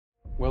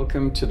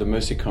Welcome to the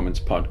Mercy Comments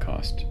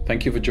podcast.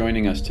 Thank you for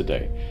joining us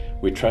today.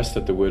 We trust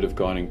that the Word of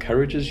God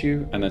encourages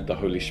you and that the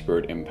Holy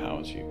Spirit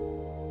empowers you.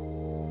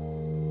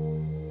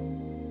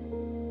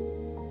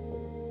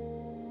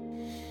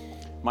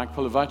 Mike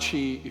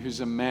Polavachi,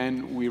 who's a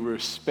man we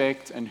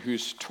respect and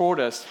who's taught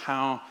us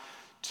how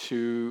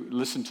to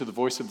listen to the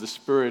voice of the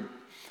Spirit,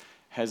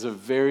 has a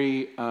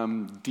very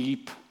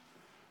deep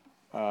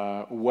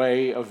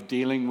way of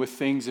dealing with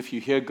things. If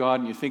you hear God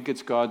and you think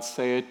it's God,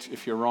 say it.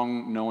 If you're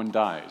wrong, no one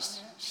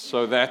dies.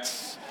 So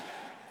that's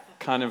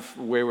kind of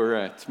where we're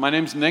at. My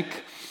name's Nick.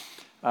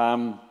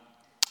 I'm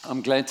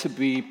glad to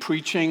be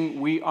preaching.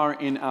 We are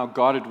in our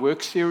God at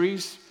Work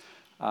series.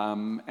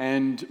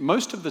 And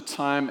most of the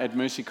time at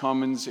Mercy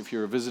Commons, if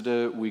you're a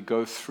visitor, we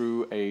go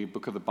through a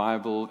book of the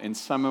Bible. In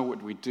summer,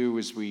 what we do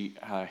is we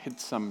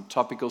hit some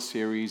topical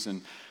series,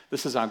 and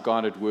this is our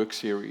God at Work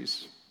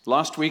series.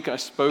 Last week, I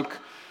spoke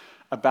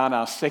about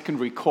our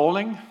secondary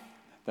calling,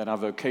 that our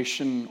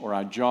vocation or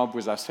our job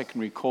was our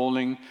secondary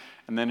calling.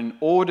 And then in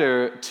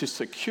order to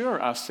secure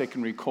our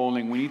secondary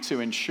calling, we need to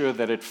ensure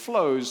that it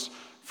flows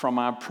from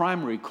our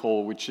primary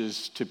call, which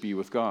is to be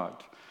with God.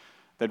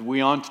 That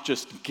we aren't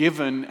just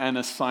given an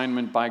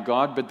assignment by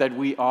God, but that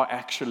we are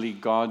actually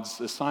God's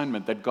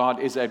assignment, that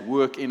God is at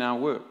work in our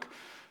work.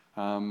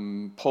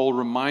 Paul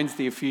reminds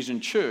the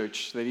Ephesian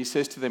church that he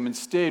says to them,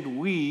 instead,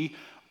 we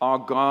are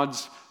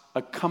God's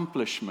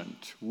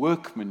accomplishment,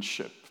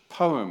 workmanship,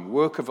 poem,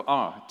 work of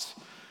art.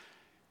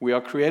 We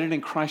are created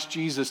in Christ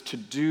Jesus to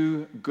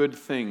do good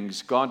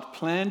things. God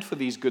planned for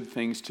these good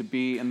things to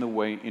be in the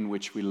way in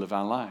which we live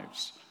our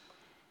lives.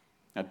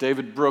 Now,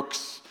 David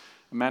Brooks,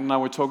 Matt and I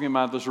were talking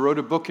about this, wrote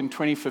a book in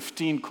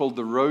 2015 called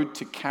The Road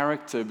to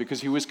Character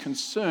because he was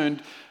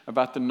concerned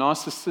about the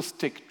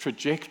narcissistic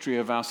trajectory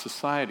of our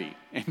society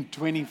in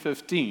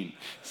 2015,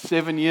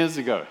 7 years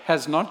ago.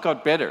 Has not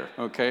got better,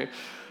 okay?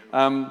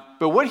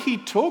 But what he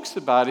talks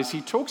about is he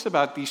talks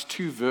about these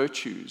two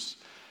virtues.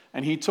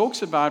 And he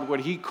talks about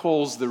what he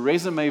calls the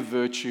resume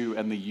virtue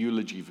and the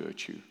eulogy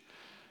virtue.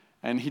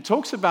 And he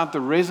talks about the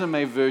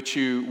resume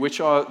virtue,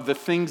 which are the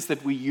things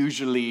that we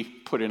usually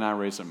put in our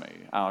resume.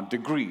 Our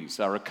degrees,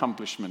 our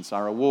accomplishments,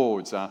 our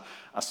awards, our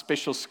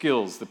special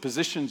skills, the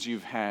positions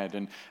you've had,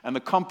 and the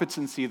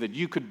competency that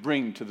you could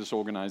bring to this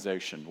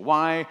organization.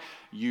 Why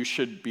you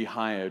should be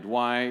hired,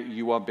 why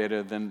you are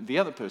better than the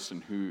other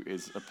person who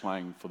is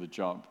applying for the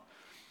job.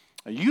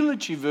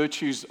 Eulogy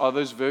virtues are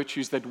those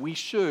virtues that we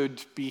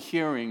should be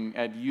hearing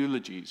at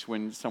eulogies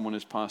when someone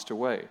has passed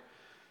away.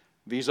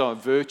 These are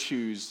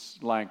virtues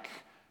like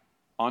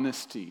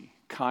honesty,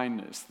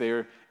 kindness,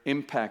 their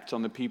impact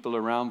on the people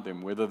around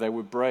them, whether they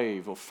were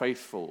brave or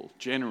faithful,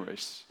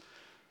 generous.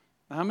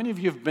 How many of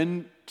you have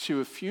been to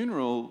a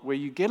funeral where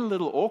you get a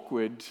little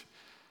awkward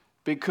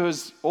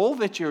because all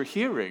that you're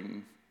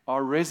hearing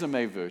are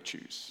resume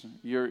virtues?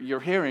 You're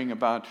hearing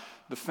about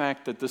the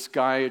fact that this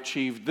guy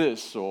achieved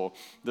this, or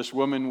this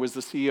woman was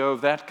the CEO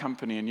of that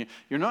company, and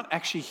you're not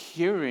actually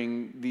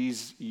hearing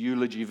these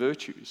eulogy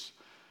virtues.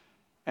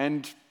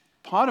 And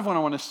part of what I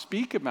want to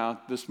speak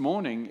about this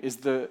morning is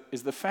the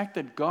fact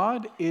that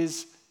God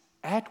is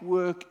at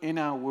work in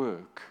our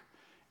work,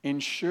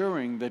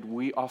 ensuring that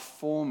we are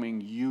forming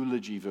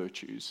eulogy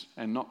virtues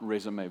and not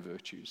resume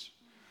virtues.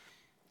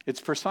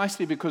 It's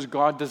precisely because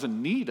God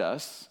doesn't need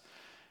us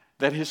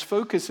that his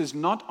focus is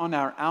not on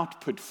our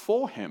output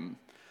for him,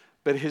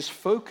 but his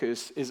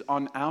focus is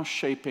on our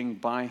shaping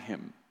by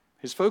him.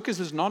 His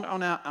focus is not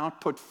on our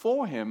output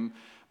for him,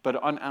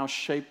 but on our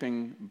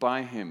shaping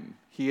by him.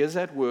 He is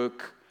at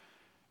work,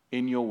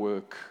 in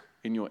your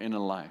inner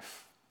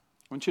life.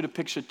 I want you to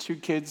picture two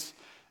kids,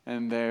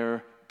 and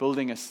they're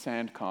building a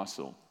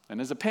sandcastle. And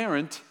as a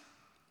parent,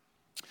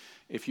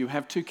 if you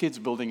have two kids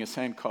building a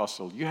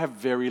sandcastle, you have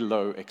very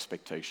low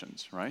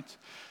expectations, right?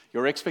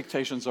 Your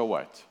expectations are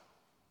what?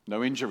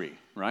 No injury,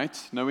 right?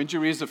 No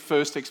injury is the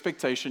first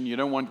expectation. You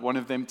don't want one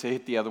of them to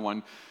hit the other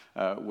one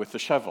with a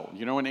shovel.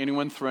 You don't want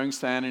anyone throwing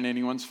sand in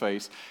anyone's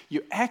face.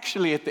 You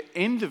actually, at the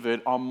end of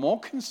it, are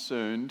more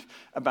concerned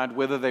about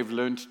whether they've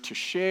learned to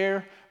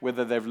share,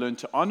 whether they've learned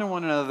to honor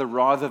one another,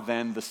 rather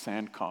than the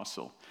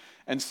sandcastle.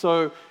 And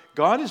so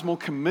God is more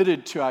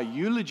committed to our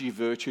eulogy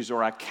virtues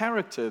or our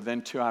character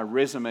than to our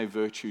resume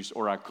virtues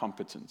or our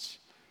competence.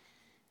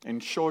 In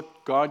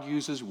short, God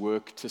uses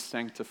work to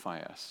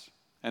sanctify us.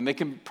 And there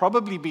can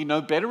probably be no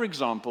better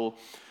example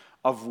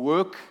of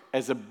work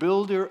as a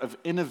builder of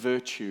inner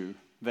virtue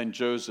than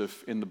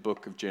Joseph in the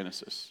book of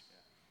Genesis.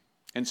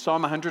 In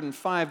Psalm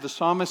 105, the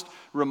psalmist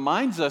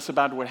reminds us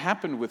about what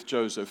happened with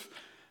Joseph,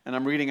 and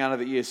I'm reading out of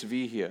the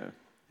ESV here.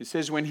 It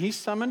says, when he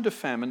summoned a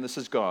famine, this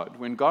is God,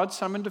 when God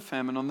summoned a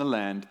famine on the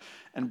land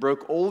and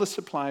broke all the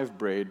supply of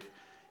bread,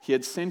 he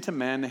had sent a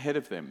man ahead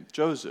of them,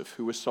 Joseph,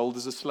 who was sold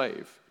as a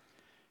slave.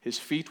 His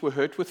feet were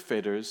hurt with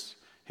fetters,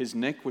 his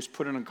neck was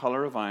put in a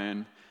collar of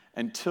iron,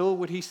 until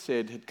what he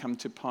said had come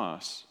to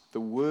pass.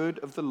 The word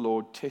of the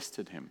Lord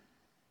tested him.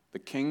 The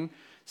king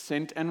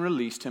sent and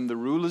released him. The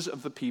rulers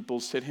of the people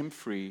set him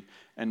free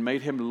and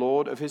made him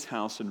lord of his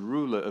house and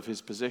ruler of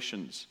his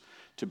possessions,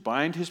 to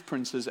bind his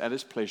princes at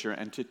his pleasure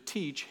and to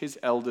teach his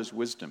elders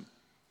wisdom.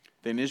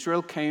 Then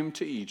Israel came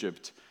to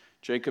Egypt.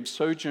 Jacob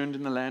sojourned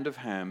in the land of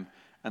Ham,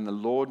 and the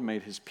Lord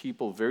made his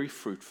people very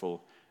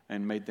fruitful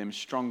and made them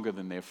stronger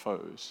than their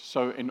foes.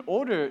 So in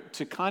order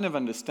to kind of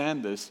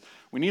understand this,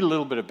 we need a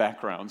little bit of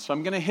background. So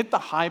I'm going to hit the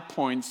high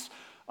points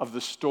of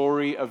the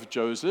story of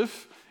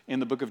Joseph in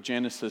the book of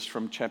Genesis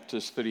from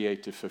chapters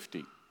 38 to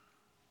 50.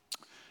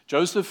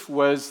 Joseph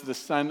was the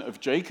son of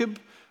Jacob,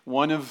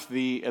 one of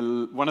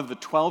the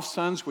 12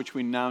 sons, which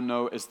we now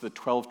know as the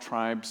 12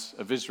 tribes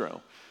of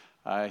Israel.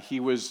 He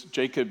was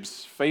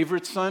Jacob's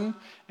favorite son,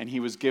 and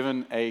he was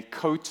given a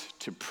coat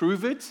to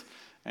prove it,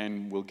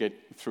 and we'll get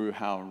through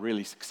how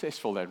really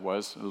successful that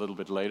was a little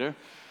bit later.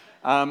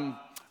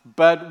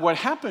 But what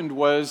happened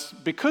was,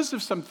 because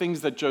of some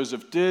things that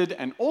Joseph did,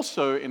 and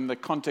also in the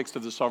context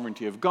of the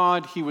sovereignty of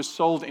God, he was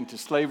sold into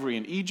slavery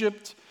in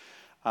Egypt.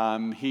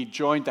 He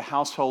joined the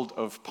household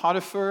of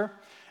Potiphar,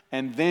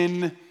 and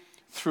then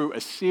through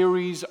a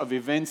series of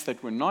events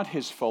that were not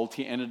his fault,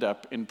 he ended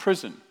up in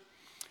prison.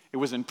 It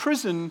was in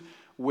prison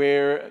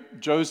where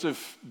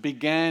Joseph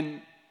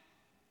began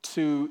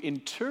to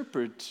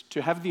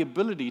have the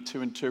ability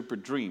to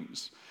interpret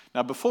dreams.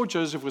 Now, before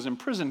Joseph was in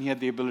prison, he had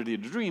the ability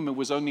to dream. It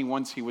was only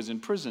once he was in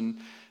prison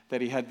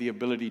that he had the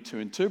ability to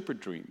interpret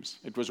dreams.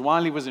 It was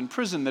while he was in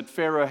prison that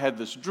Pharaoh had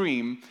this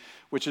dream,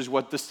 which is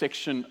what this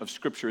section of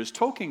Scripture is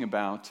talking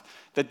about,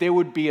 that there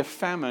would be a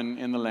famine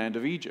in the land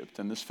of Egypt.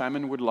 And this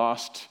famine would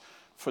last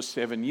for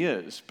 7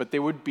 years, but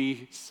there would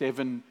be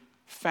 7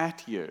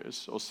 fat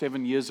years, or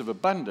 7 years of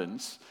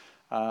abundance,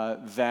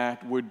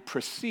 that would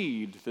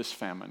precede this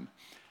famine.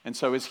 And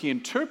so as he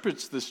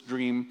interprets this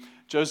dream,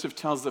 Joseph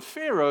tells the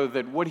Pharaoh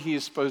that what he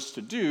is supposed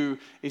to do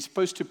is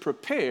supposed to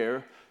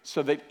prepare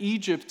so that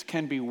Egypt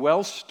can be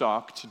well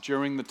stocked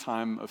during the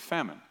time of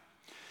famine.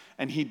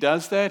 And he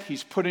does that.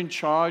 He's put in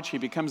charge. He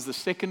becomes the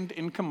second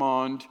in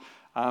command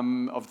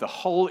of the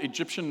whole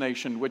Egyptian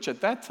nation, which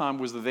at that time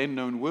was the then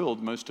known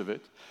world, most of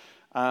it.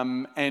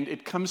 And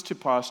it comes to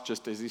pass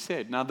just as he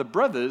said. Now, the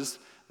brothers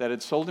that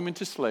had sold him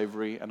into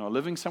slavery and are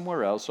living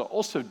somewhere else are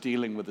also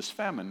dealing with this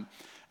famine.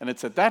 And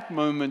it's at that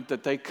moment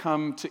that they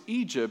come to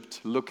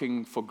Egypt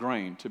looking for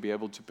grain, to be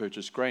able to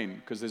purchase grain,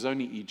 because there's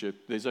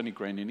only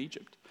grain in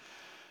Egypt.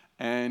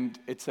 And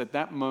it's at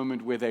that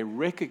moment where they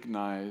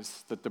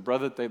recognize that the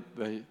brother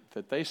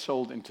that they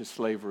sold into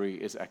slavery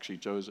is actually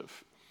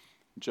Joseph.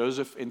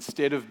 Joseph,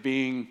 instead of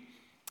being,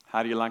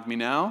 how do you like me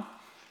now?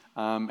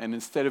 And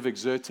instead of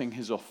exerting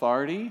his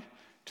authority,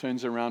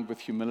 turns around with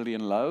humility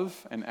and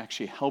love and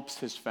actually helps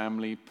his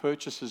family,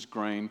 purchases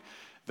grain.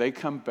 They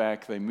come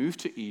back, they move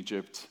to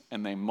Egypt,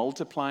 and they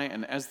multiply.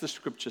 And as the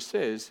Scripture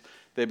says,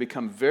 they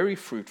become very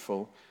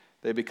fruitful.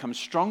 They become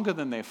stronger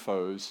than their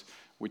foes,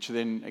 which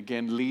then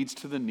again leads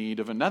to the need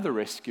of another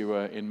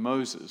rescuer in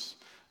Moses,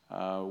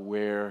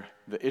 where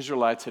the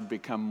Israelites had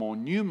become more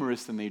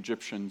numerous than the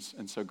Egyptians,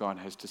 and so God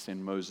has to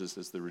send Moses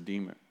as the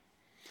Redeemer.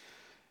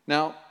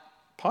 Now,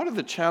 part of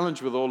the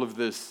challenge with all of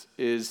this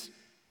is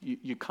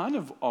you kind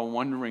of are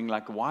wondering,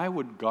 like, why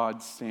would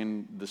God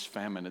send this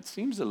famine? It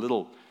seems a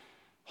little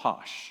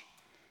harsh.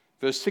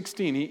 Verse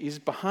 16, he's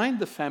behind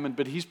the famine,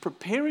 but he's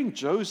preparing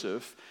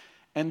Joseph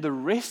and the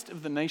rest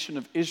of the nation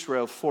of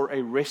Israel for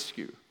a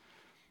rescue.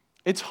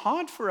 It's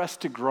hard for us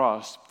to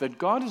grasp that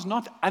God is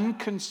not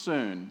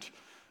unconcerned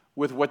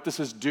with what this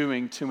is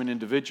doing to an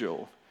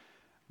individual,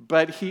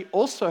 but he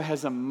also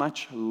has a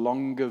much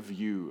longer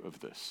view of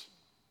this.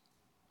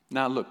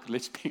 Now, look,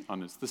 let's be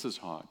honest, this is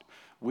hard.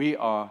 We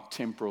are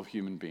temporal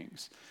human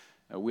beings.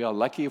 We are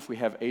lucky if we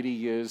have 80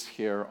 years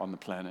here on the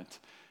planet.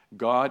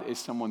 God is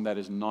someone that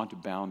is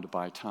not bound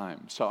by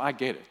time. So I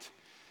get it.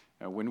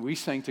 When we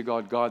saying to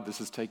God, God,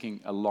 this is taking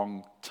a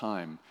long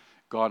time,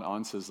 God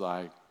answers,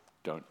 I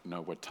don't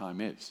know what time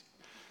is.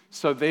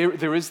 So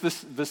there is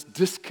this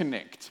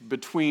disconnect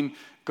between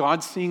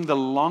God seeing the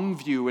long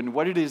view and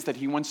what it is that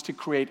he wants to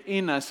create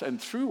in us and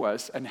through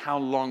us and how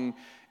long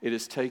it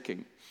is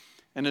taking.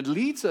 And it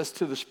leads us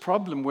to this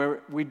problem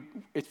where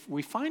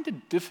we find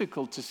it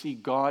difficult to see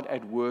God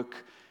at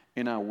work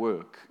in our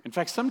work. In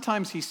fact,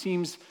 sometimes he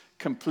seems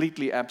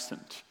completely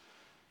absent.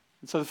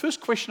 And so the first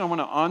question I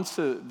want to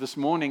answer this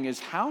morning is,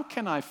 how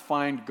can I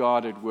find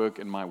God at work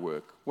in my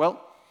work?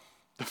 Well,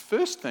 the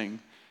first thing,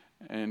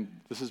 and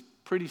this is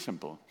pretty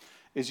simple,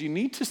 is you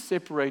need to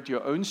separate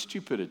your own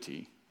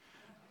stupidity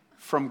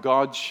from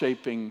God's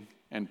shaping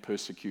and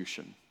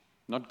persecution.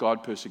 Not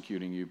God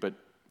persecuting you, but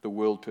the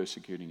world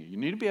persecuting you. You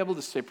need to be able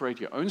to separate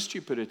your own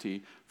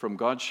stupidity from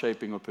God's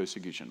shaping or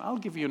persecution. I'll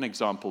give you an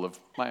example of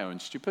my own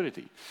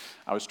stupidity.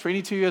 I was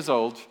 22 years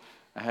old.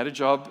 I had a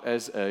job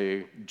as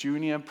a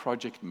junior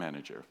project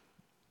manager.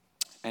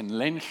 And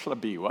Len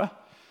Hlabiwa,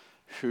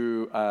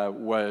 who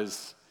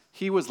was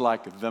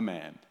like the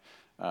man.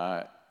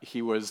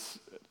 He was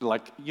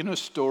like,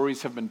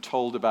 stories have been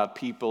told about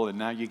people, and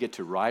now you get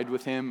to ride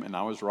with him, and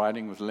I was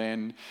riding with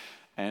Len.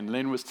 And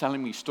Len was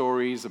telling me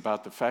stories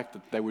about the fact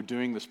that they were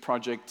doing this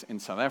project in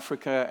South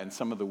Africa, and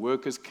some of the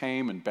workers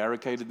came and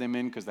barricaded them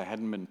in because they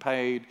hadn't been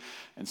paid.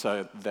 And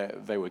so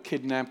they were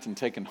kidnapped and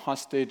taken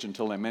hostage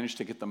until they managed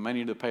to get the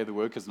money to pay the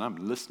workers. And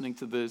I'm listening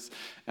to this,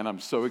 and I'm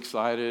so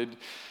excited.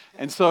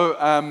 And so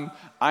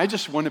I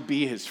just want to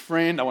be his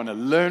friend. I want to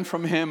learn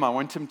from him. I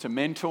want him to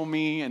mentor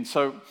me. And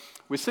so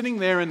we're sitting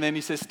there, and then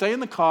he says, stay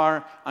in the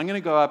car. I'm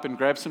going to go up and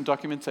grab some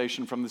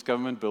documentation from this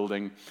government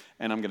building,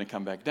 and I'm going to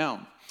come back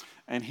down.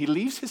 And he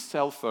leaves his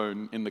cell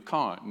phone in the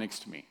car next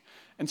to me.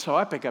 And so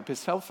I pick up his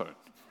cell phone.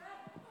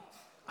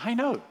 I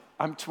know,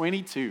 I'm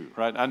 22,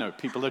 right? I know,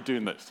 people are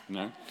doing this, you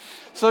know.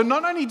 So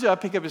not only do I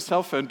pick up his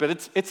cell phone,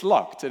 but it's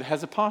locked. It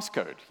has a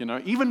passcode, you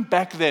know. Even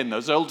back then,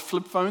 those old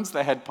flip phones,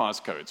 they had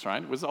passcodes,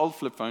 right? It was an old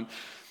flip phone.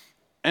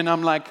 And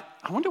I'm like,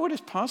 I wonder what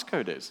his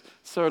passcode is.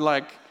 So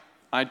like,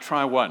 I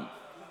try one.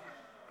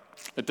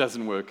 It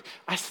doesn't work.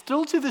 I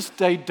still to this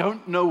day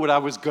don't know what I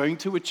was going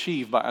to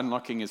achieve by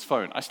unlocking his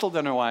phone. I still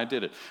don't know why I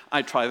did it.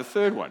 I try the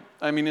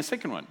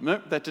second one.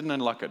 Nope, that didn't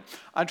unlock it.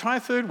 I try a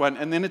third one,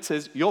 and then it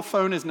says, your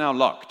phone is now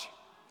locked.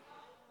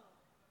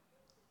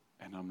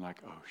 And I'm like,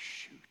 oh,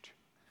 shoot.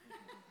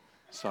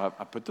 So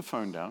I put the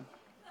phone down.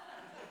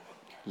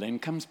 Len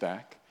comes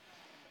back,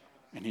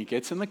 and he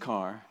gets in the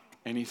car,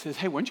 and he says,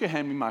 hey, won't you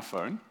hand me my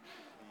phone?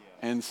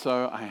 And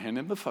so I hand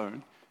him the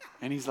phone,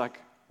 and he's like,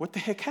 what the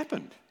heck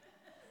happened?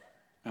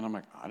 And I'm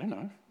like, I don't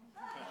know.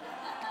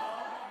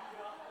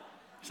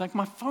 He's like,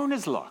 my phone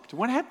is locked.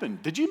 What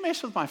happened? Did you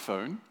mess with my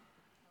phone?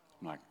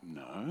 I'm like,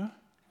 no.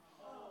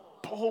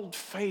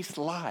 Bald-faced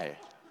lie.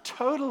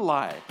 Total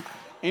lie.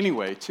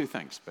 Anyway, two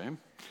thanks, babe.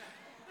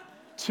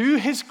 To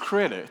his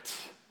credit,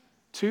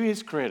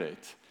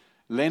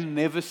 Len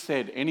never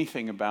said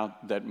anything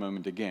about that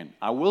moment again.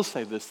 I will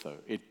say this, though.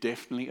 It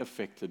definitely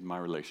affected my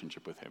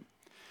relationship with him.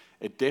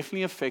 It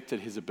definitely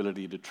affected his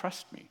ability to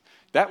trust me.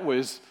 That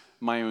was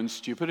my own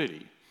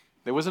stupidity.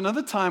 There was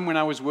another time when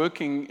I was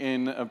working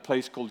in a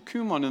place called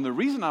Kumon, and the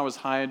reason I was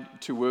hired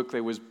to work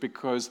there was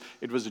because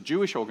it was a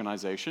Jewish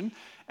organization,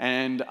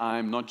 and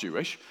I'm not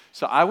Jewish.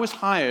 So I was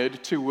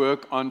hired to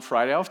work on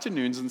Friday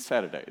afternoons and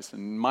Saturdays,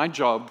 and my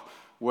job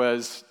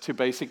was to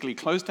basically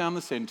close down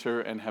the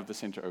center and have the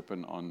center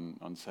open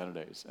on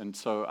Saturdays. And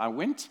so I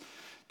went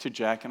to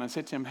Jack, and I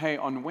said to him, hey,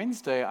 on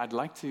Wednesday, I'd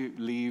like to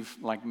leave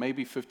like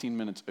maybe 15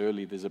 minutes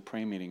early. There's a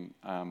prayer meeting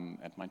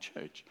at my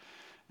church.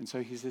 And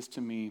so he says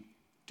to me,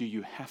 do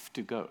you have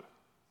to go?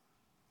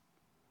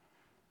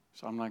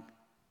 So I'm like,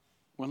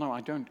 well, no,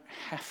 I don't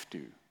have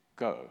to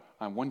go.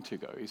 I want to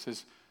go. He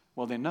says,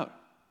 well, then no.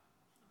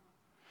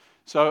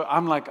 So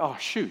I'm like, oh,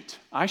 shoot.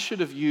 I should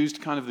have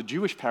used kind of the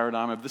Jewish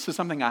paradigm of this is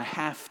something I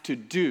have to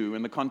do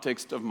in the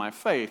context of my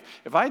faith.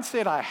 If I'd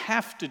said I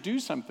have to do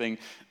something,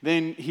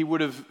 then he would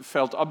have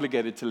felt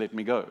obligated to let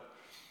me go.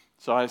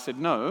 So I said,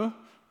 no,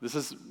 this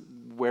is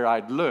where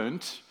I'd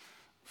learned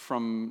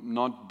from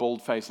not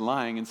bold-faced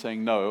lying and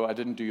saying, no, I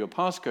didn't do your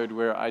passcode,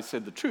 where I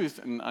said the truth,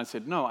 and I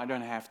said, no, I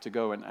don't have to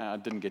go, and I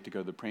didn't get to go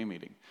to the prayer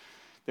meeting.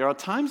 There are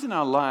times in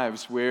our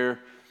lives where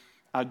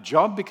our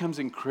job becomes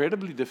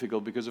incredibly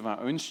difficult because of our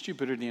own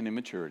stupidity and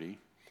immaturity,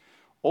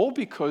 or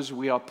because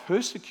we are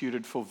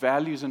persecuted for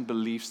values and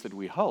beliefs that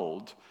we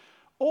hold,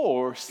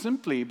 or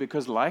simply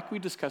because, like we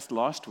discussed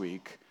last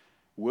week,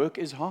 work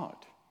is hard.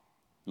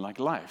 Like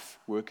life,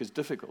 work is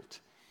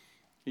difficult.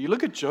 You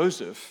look at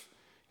Joseph,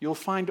 you'll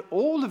find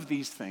all of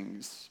these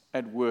things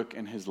at work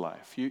in his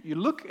life. You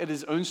look at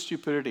his own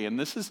stupidity, and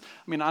this is,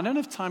 I don't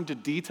have time to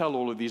detail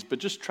all of these, but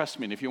just trust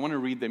me, and if you want to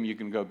read them, you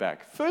can go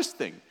back. First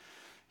thing,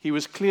 he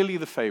was clearly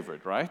the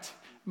favorite, right?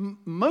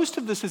 Most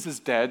of this is his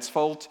dad's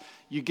fault.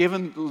 You're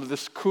given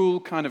this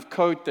cool kind of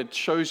coat that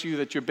shows you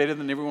that you're better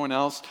than everyone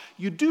else.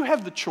 You do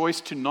have the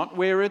choice to not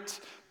wear it,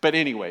 but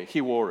anyway,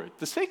 he wore it.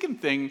 The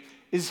second thing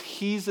is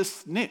he's a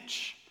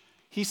snitch.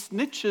 He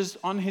snitches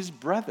on his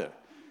brother.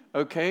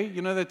 Okay,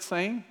 you know that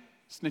saying?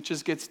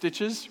 Snitches get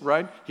stitches,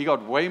 right? He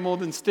got way more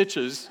than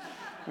stitches.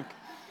 Okay.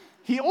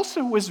 He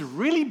also was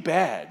really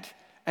bad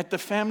at the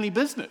family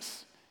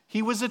business.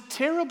 He was a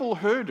terrible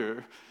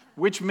herder,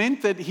 which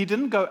meant that he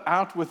didn't go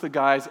out with the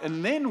guys.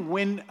 And then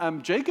when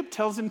Jacob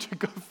tells him to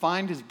go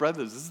find his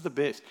brothers, this is the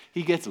best,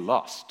 he gets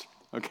lost.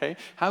 Okay?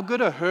 How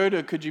good a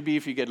herder could you be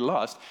if you get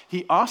lost?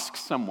 He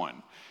asks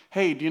someone,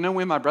 hey, do you know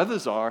where my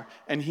brothers are?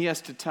 And he has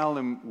to tell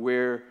them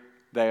where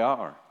they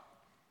are.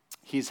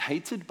 He's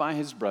hated by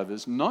his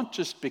brothers, not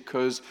just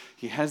because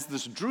he has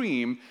this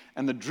dream,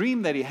 and the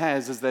dream that he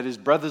has is that his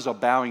brothers are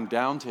bowing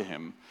down to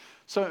him.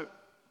 So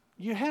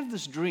you have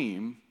this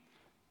dream,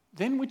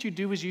 then what you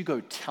do is you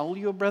go tell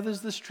your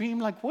brothers this dream.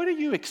 Like, what are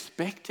you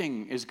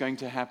expecting is going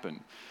to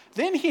happen?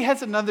 Then he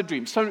has another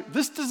dream. So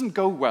this doesn't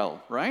go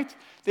well, right?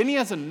 Then he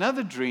has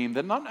another dream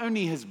that not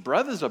only his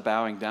brothers are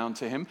bowing down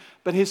to him,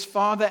 but his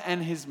father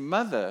and his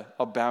mother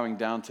are bowing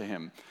down to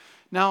him.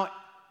 Now,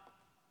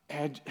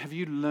 have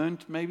you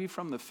learned maybe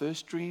from the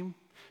first dream?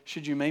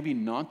 Should you maybe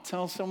not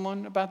tell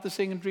someone about the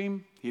second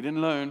dream? He didn't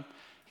learn.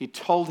 He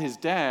told his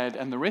dad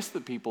and the rest of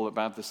the people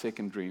about the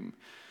second dream.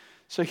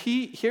 So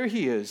here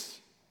he is,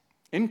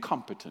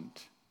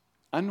 incompetent,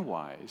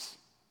 unwise,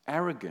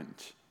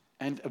 arrogant,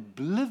 and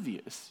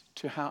oblivious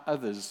to how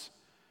others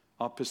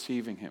are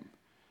perceiving him.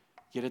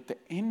 Yet at the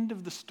end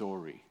of the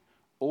story,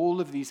 all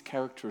of these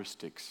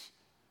characteristics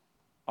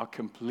are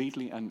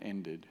completely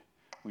unended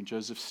when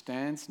Joseph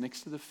stands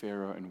next to the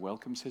Pharaoh and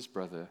welcomes his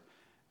brother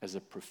as a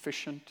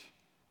proficient,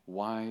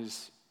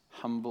 wise,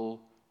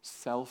 humble,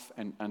 self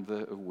and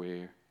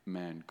other-aware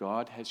man.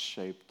 God has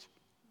shaped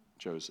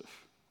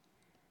Joseph.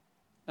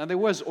 Now, there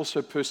was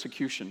also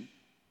persecution.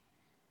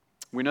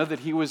 We know that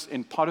he was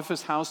in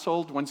Potiphar's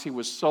household once he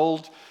was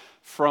sold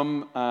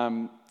from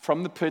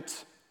the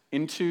pit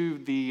into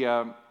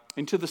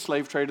the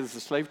slave traders. The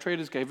slave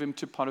traders gave him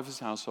to Potiphar's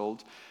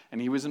household, and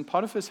he was in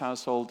Potiphar's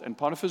household, and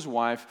Potiphar's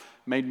wife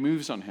made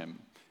moves on him,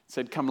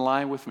 said, "Come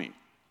lie with me."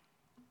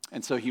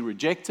 And so he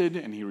rejected,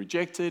 and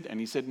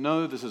he said,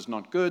 "No, this is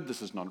not good,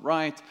 this is not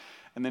right."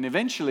 And then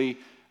eventually,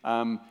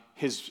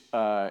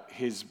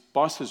 his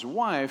boss's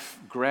wife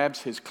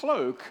grabs his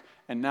cloak,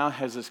 and now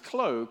has his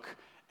cloak,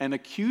 and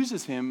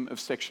accuses him of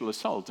sexual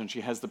assault. And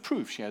she has the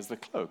proof, she has the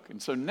cloak.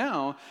 And so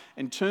now,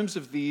 in terms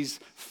of these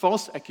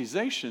false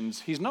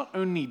accusations, he's not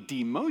only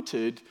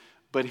demoted,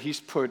 but he's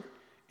put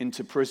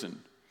into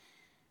prison.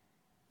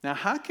 Now,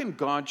 how can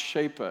God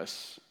shape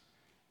us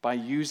by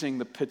using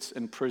the pits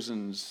and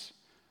prisons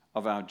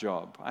of our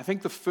job? I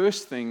think the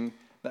first thing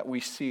that we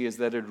see is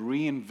that it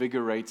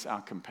reinvigorates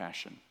our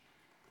compassion.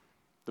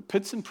 The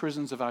pits and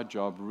prisons of our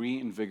job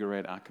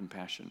reinvigorate our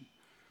compassion.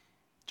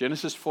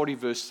 Genesis 40,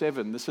 verse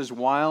 7, this is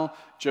while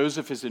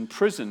Joseph is in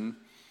prison,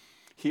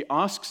 he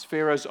asks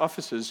Pharaoh's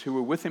officers who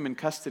were with him in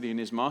custody in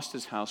his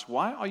master's house,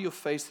 "Why are your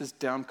faces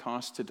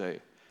downcast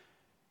today?"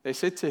 They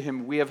said to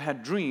him, "We have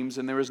had dreams,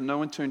 and there is no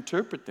one to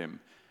interpret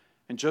them."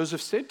 And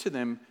Joseph said to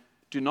them,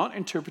 "Do not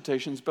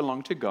interpretations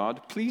belong to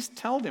God? Please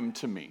tell them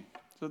to me."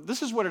 So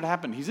this is what had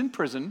happened. He's in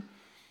prison,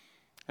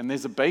 and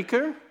there's a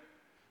baker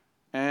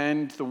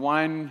and the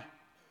wine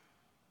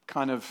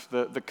kind of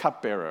the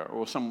cupbearer,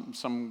 or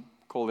some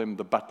call him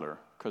the butler,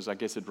 because I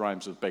guess it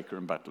rhymes with baker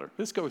and butler.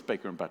 Let's go with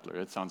baker and butler.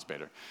 It sounds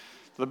better.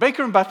 So the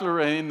baker and butler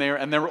are in there,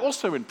 and they're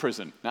also in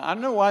prison. Now, I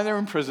don't know why they're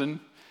in prison.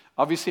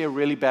 Obviously, a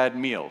really bad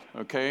meal,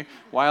 okay?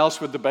 Why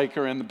else would the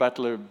baker and the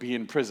butler be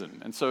in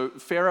prison? And so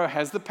Pharaoh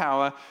has the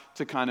power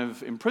to kind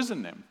of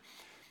imprison them.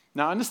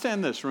 Now,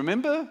 understand this.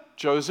 Remember,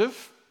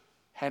 Joseph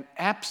had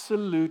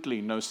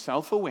absolutely no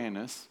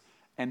self-awareness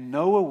and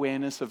no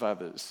awareness of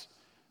others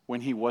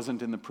when he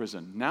wasn't in the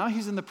prison. Now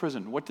he's in the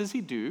prison. What does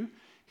he do?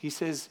 He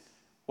says,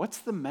 "What's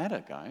the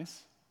matter,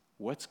 guys?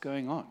 What's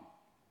going on?"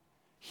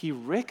 He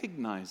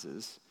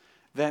recognizes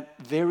that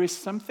there is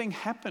something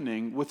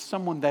happening with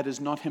someone that is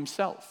not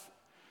himself.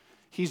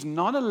 He's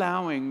not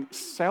allowing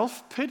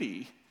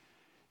self-pity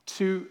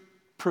to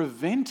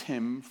prevent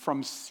him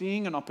from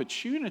seeing an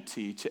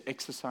opportunity to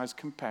exercise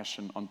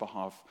compassion on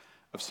behalf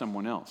of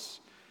someone else.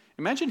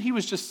 Imagine he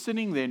was just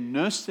sitting there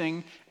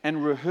nursing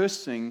and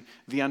rehearsing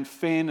the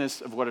unfairness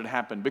of what had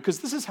happened,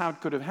 because this is how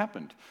it could have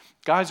happened.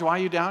 "Guys, why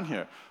are you down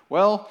here?"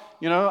 "Well,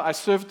 I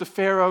served the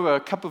Pharaoh a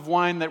cup of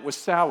wine that was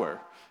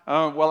sour."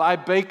 "Well, I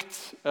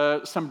baked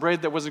some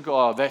bread that wasn't good."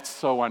 "Oh, that's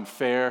so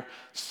unfair.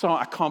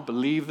 I can't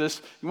believe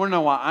this. You want to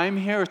know why I'm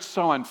here? It's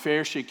so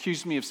unfair. She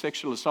accused me of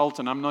sexual assault,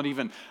 and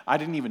I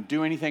didn't even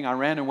do anything. I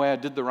ran away. I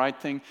did the right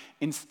thing."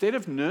 Instead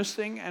of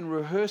nursing and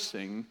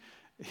rehearsing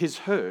his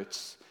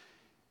hurts,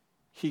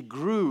 he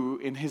grew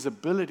in his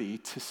ability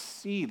to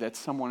see that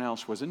someone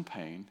else was in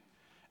pain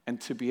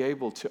and to be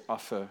able to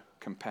offer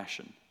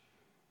compassion.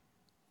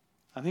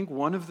 I think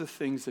one of the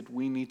things that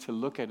we need to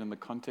look at in the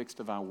context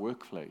of our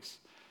workplace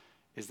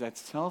is that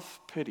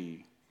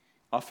self-pity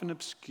often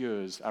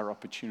obscures our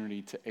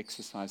opportunity to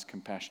exercise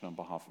compassion on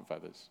behalf of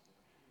others.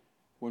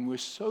 When we're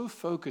so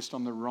focused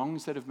on the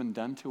wrongs that have been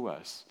done to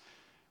us,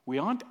 we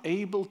aren't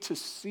able to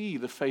see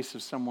the face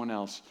of someone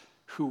else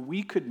who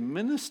we could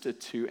minister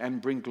to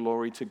and bring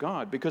glory to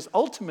God. Because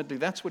ultimately,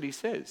 that's what he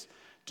says.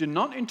 "Do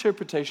not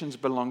interpretations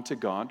belong to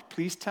God?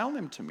 Please tell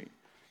them to me."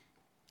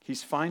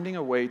 He's finding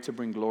a way to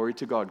bring glory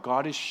to God.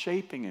 God is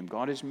shaping him.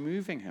 God is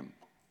moving him.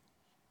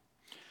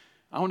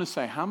 I want to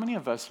say, how many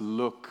of us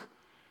look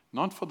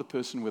not for the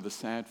person with a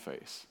sad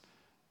face,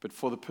 but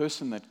for the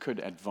person that could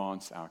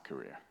advance our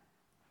career?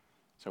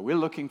 So we're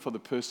looking for the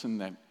person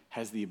that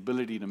has the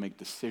ability to make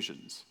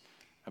decisions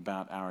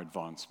about our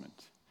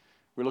advancement.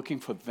 We're looking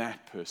for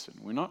that person.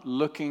 We're not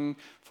looking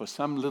for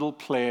some little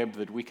pleb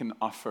that we can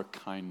offer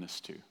kindness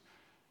to.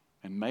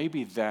 And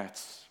maybe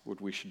that's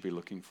what we should be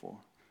looking for.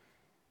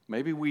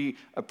 Maybe we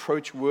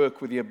approach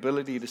work with the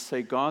ability to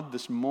say, "God,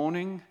 this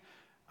morning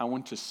I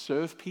want to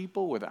serve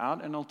people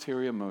without an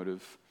ulterior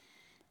motive,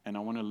 and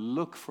I want to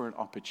look for an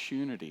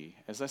opportunity,"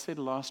 as I said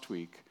last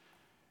week,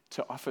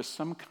 to offer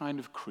some kind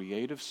of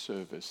creative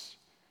service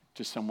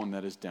to someone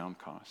that is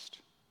downcast.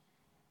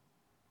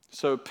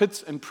 So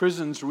pits and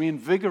prisons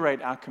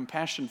reinvigorate our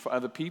compassion for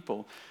other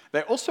people.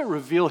 They also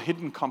reveal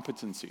hidden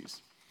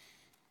competencies.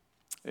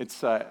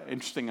 It's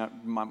interesting.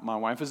 My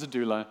wife is a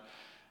doula,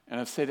 And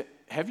I've said,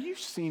 have you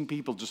seen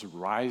people just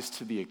rise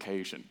to the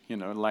occasion? You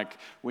know, like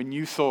when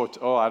you thought,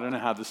 oh, I don't know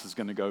how this is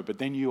going to go, but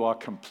then you are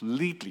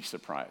completely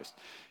surprised.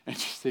 And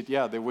she said,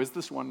 yeah, there was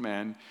this one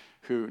man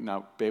who,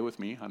 now bear with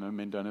me, I know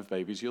men don't have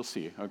babies, you'll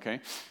see, okay?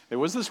 There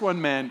was this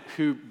one man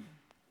who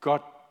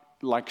got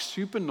like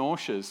super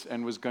nauseous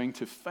and was going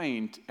to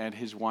faint at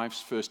his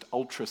wife's first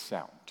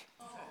ultrasound,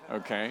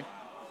 okay?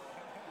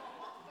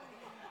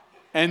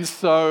 And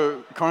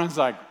so Corinne's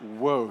like,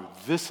 whoa,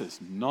 this is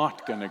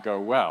not going to go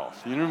well.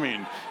 You know what I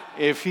mean?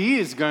 If he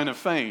is going to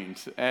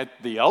faint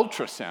at the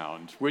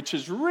ultrasound, which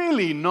is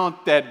really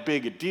not that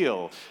big a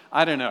deal,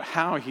 I don't know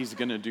how he's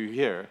going to do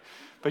here.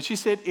 But she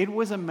said it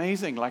was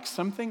amazing, like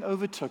something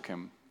overtook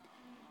him.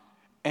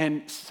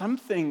 And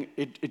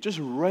it just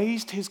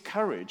raised his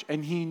courage.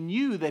 And he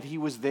knew that he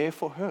was there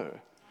for her.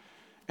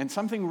 And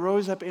something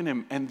rose up in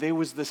him. And there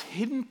was this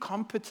hidden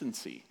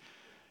competency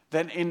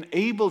that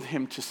enabled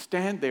him to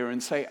stand there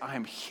and say, I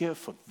am here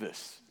for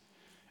this.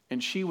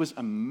 And she was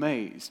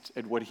amazed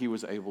at what he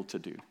was able to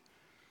do.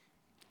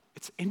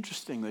 It's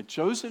interesting that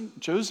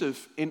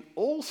Joseph, in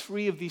all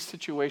three of these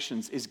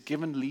situations, is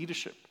given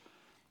leadership.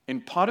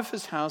 In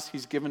Potiphar's house,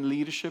 he's given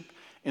leadership.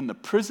 In the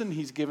prison,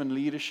 he's given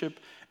leadership.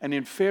 And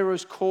in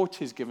Pharaoh's court,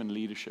 he's given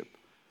leadership.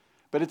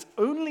 But it's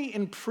only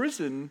in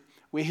prison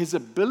where his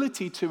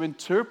ability to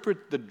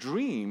interpret the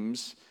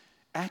dreams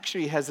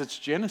actually has its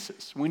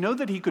genesis. We know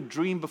that he could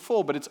dream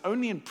before, but it's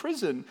only in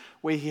prison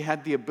where he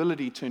had the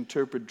ability to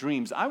interpret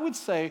dreams. I would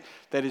say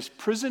that his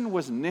prison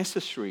was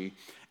necessary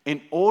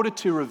in order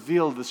to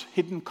reveal this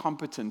hidden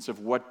competence of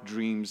what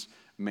dreams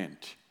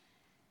meant.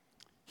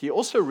 He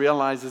also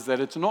realizes that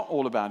it's not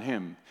all about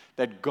him,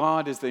 that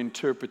God is the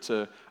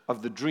interpreter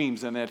of the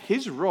dreams, and that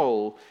his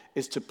role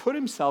is to put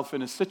himself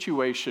in a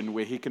situation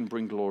where he can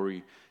bring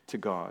glory to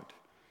God.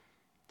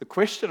 The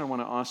question I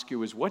want to ask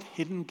you is, what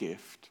hidden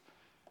gift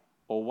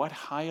or what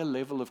higher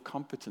level of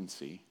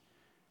competency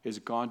is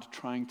God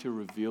trying to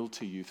reveal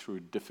to you through a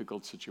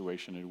difficult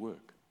situation at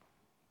work?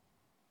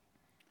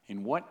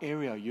 In what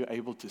area are you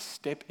able to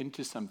step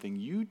into something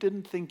you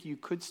didn't think you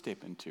could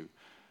step into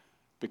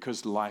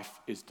because life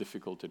is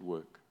difficult at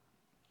work?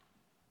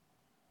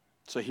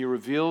 So he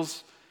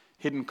reveals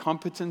hidden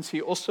competence.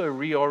 He also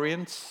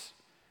reorients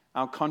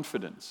our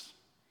confidence.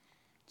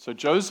 So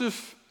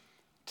Joseph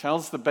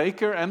tells the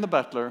baker and the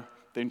butler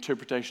the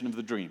interpretation of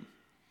the dream.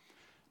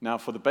 Now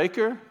for the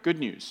baker, good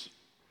news.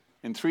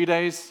 In 3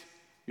 days,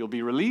 you'll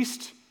be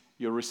released.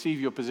 You'll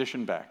receive your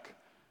position back.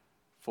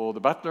 For the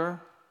butler,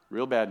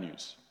 real bad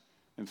news.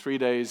 In 3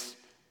 days,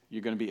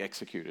 you're going to be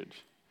executed.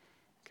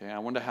 Okay, I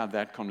wonder how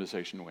that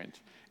conversation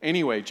went.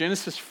 Anyway,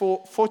 Genesis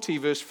 40,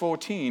 verse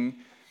 14,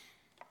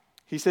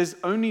 he says,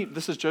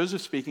 this is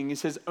Joseph speaking, he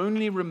says,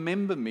 only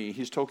remember me,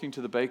 he's talking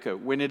to the baker,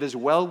 when it is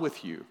well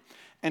with you.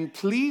 And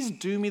please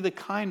do me the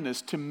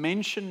kindness to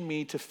mention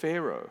me to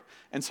Pharaoh,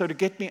 and so to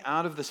get me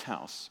out of this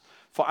house.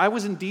 For I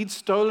was indeed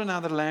stolen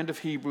out of the land of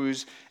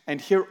Hebrews,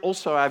 and here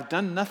also I have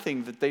done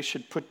nothing that they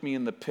should put me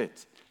in the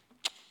pit.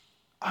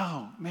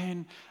 Oh,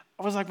 man.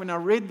 I was like, when I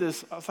read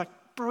this, I was like,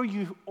 bro,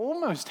 you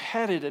almost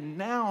had it, and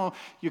now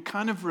you're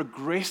kind of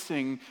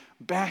regressing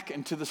back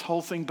into this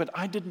whole thing, but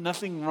I did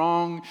nothing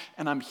wrong,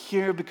 and I'm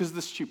here because of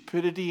the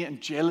stupidity and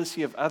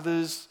jealousy of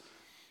others.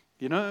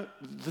 You know,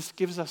 this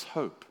gives us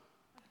hope.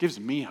 It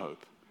gives me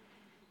hope.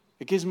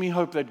 It gives me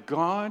hope that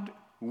God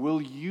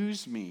will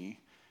use me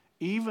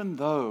even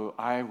though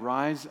I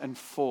rise and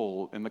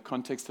fall in the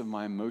context of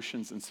my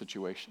emotions and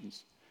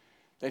situations,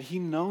 that he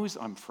knows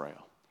I'm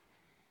frail.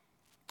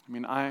 I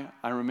mean, I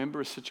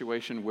remember a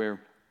situation where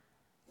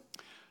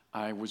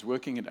I was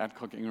working at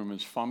Adcock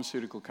Ingram's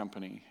pharmaceutical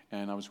company,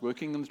 and I was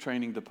working in the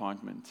training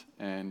department,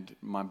 and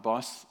my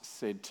boss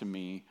said to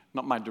me,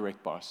 not my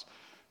direct boss,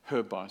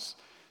 her boss,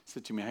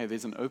 said to me, hey,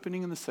 there's an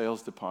opening in the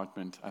sales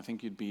department. I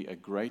think you'd be a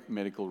great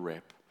medical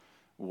rep.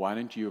 Why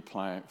don't you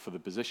apply for the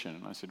position?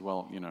 And I said,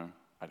 well, you know,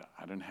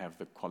 I don't have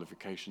the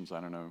qualifications. I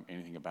don't know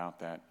anything about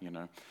that, you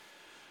know.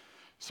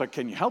 So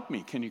can you help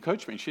me? Can you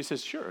coach me? And she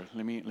says, sure,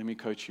 let me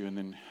coach you. And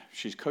then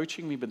she's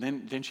coaching me, but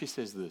then she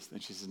says this. Then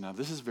she says, now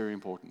this is very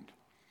important.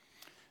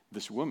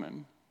 This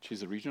woman,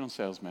 she's a regional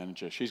sales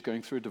manager. She's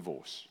going through a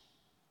divorce.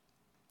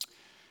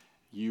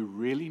 You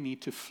really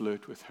need to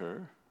flirt with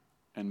her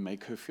and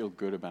make her feel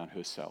good about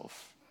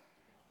herself.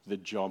 The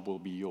job will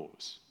be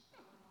yours.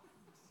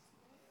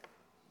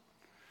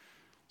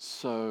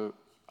 So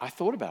I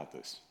thought about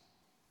this.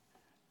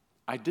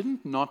 I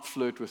didn't not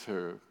flirt with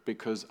her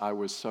because I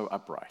was so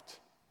upright.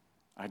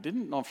 I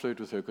didn't not flirt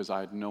with her because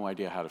I had no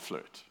idea how to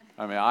flirt.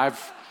 I mean,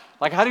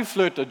 how do you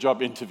flirt a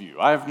job interview?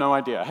 I have no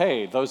idea.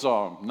 Hey, those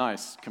are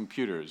nice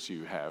computers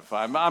you have.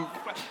 I'm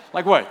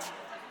like, what?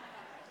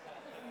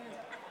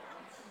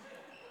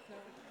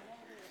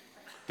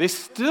 There's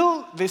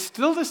still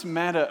this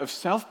matter of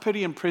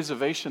self-pity and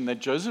preservation that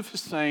Joseph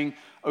is saying,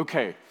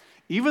 okay,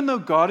 even though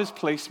God has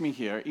placed me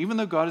here, even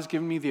though God has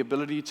given me the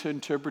ability to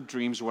interpret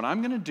dreams, what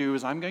I'm going to do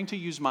is I'm going to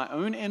use my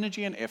own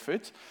energy and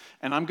effort,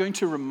 and I'm going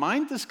to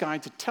remind this guy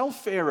to tell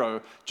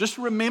Pharaoh, just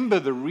remember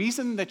the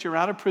reason that you're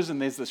out of prison,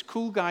 there's this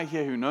cool guy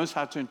here who knows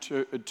how to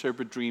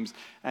interpret dreams,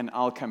 and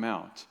I'll come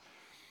out.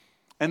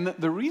 And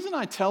the reason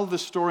I tell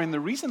this story, and the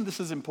reason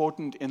this is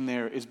important in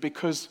there, is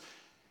because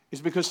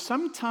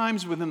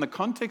sometimes within the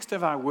context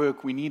of our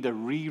work, we need a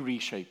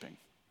reshaping.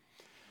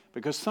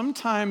 Because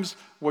sometimes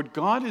what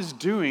God is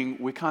doing,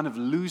 we kind of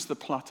lose the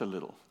plot a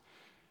little.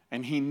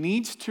 And He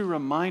needs to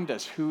remind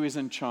us who is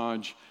in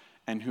charge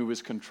and who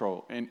is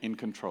in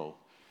control.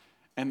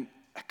 And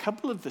a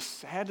couple of the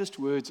saddest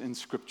words in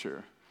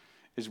Scripture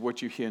is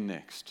what you hear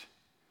next.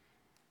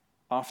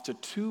 After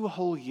 2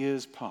 whole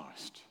years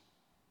passed,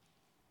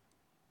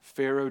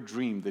 Pharaoh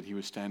dreamed that he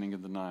was standing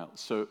in the Nile.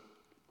 So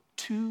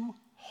 2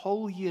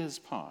 whole years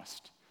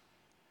passed.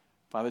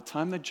 By the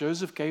time that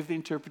Joseph gave the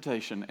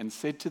interpretation and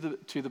said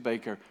to the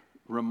baker,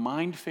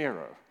 remind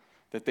Pharaoh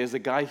that there's a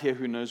guy here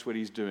who knows what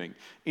he's doing.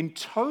 In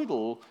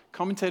total,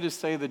 commentators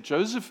say that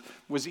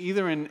Joseph was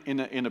either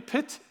in a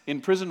pit,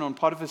 in prison, or in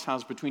part of his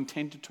house between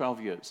 10 to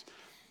 12 years.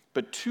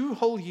 But 2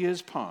 whole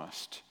years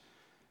passed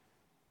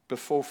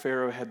before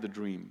Pharaoh had the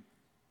dream.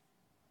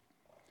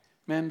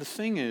 Man, the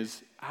thing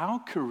is, our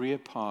career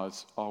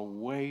paths are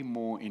way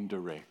more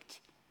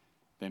indirect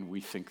than we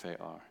think they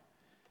are.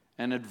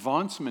 And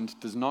advancement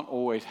does not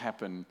always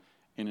happen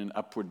in an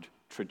upward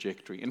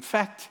trajectory. In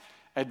fact,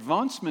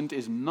 advancement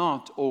is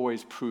not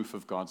always proof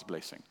of God's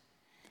blessing.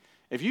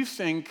 If you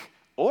think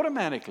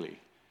automatically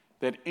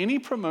that any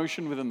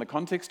promotion within the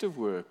context of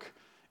work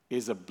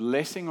is a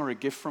blessing or a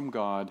gift from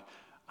God,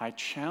 I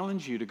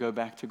challenge you to go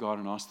back to God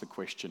and ask the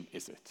question,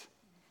 is it?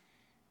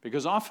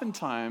 Because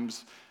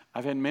oftentimes,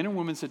 I've had men and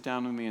women sit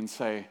down with me and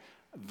say,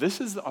 this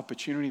is the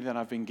opportunity that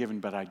I've been given,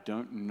 but I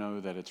don't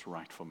know that it's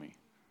right for me.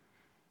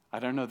 I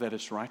don't know that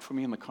it's right for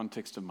me in the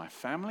context of my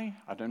family.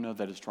 I don't know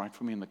that it's right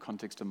for me in the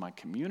context of my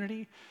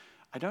community.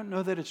 I don't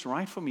know that it's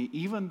right for me,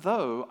 even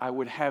though I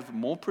would have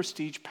more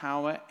prestige,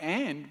 power,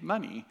 and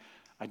money.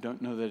 I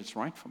don't know that it's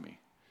right for me.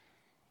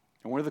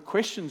 And one of the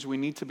questions we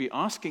need to be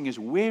asking is,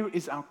 where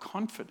is our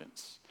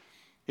confidence?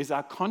 Is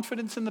our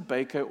confidence in the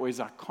baker, or is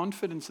our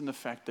confidence in the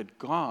fact that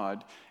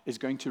God is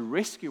going to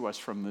rescue us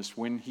from this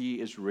when He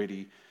is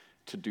ready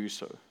to do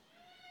so?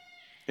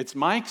 It's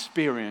my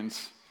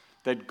experience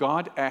that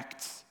God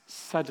acts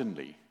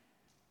suddenly,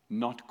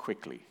 not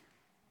quickly.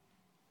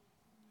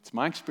 It's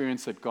my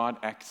experience that God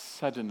acts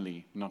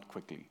suddenly, not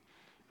quickly.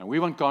 And we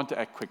want God to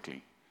act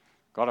quickly.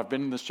 God, I've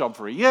been in this job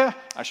for a year,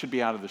 I should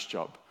be out of this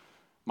job.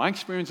 My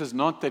experience is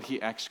not that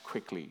He acts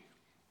quickly.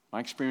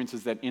 My experience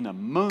is that in a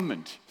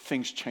moment,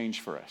 things change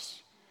for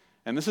us.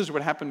 And this is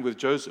what happened with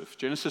Joseph.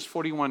 Genesis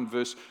 41,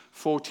 verse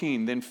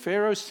 14. Then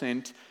Pharaoh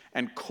sent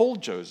and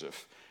called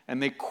Joseph,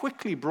 and they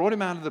quickly brought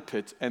him out of the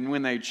pit. And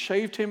when they had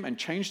shaved him and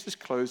changed his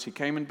clothes, he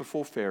came in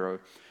before Pharaoh.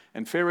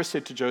 And Pharaoh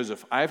said to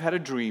Joseph, I have had a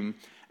dream,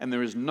 and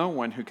there is no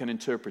one who can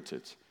interpret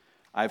it.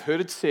 I have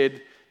heard it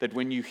said that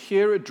when you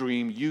hear a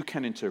dream, you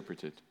can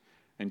interpret it.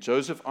 And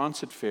Joseph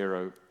answered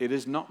Pharaoh, it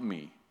is not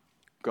me.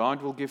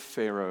 God will give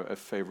Pharaoh a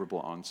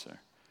favorable answer.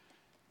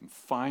 And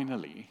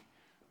finally,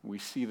 we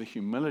see the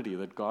humility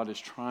that God is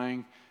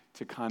trying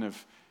to kind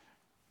of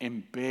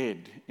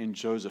embed in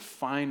Joseph.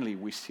 Finally,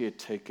 we see it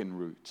taken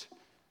root.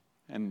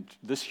 And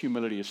this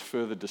humility is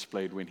further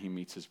displayed when he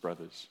meets his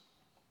brothers.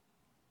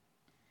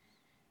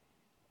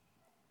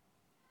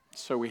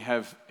 So we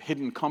have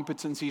hidden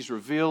competencies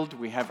revealed,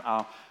 we have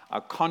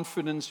our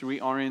confidence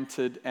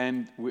reoriented,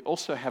 and we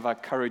also have our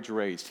courage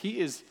raised. He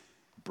is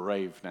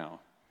brave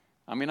now.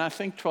 I mean, I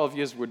think 12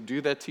 years would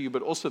do that to you,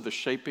 but also the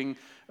shaping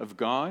of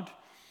God.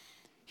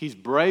 He's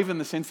brave in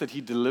the sense that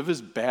he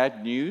delivers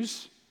bad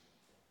news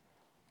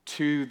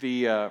to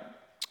the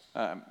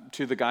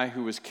guy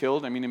who was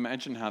killed. I mean,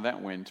 imagine how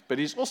that went. But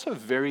he's also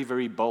very,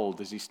 very bold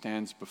as he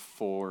stands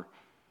before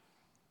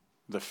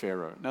the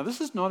Pharaoh. Now, this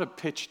is not a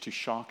pitch to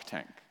Shark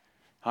Tank.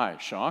 Hi,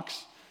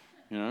 sharks.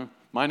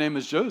 My name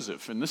is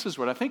Joseph, and this is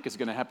what I think is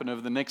going to happen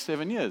over the next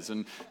 7 years.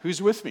 And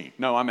who's with me?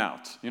 No, I'm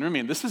out. You know what I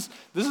mean? This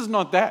is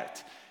not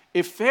that.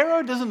 If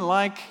Pharaoh doesn't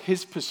like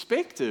his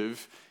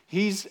perspective,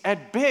 he's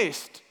at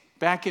best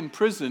back in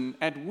prison.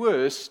 At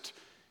worst,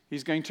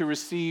 he's going to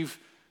receive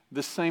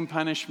the same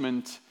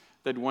punishment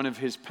that one of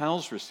his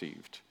pals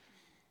received.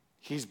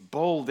 He's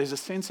bold. There's a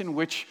sense in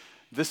which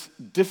this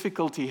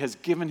difficulty has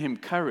given him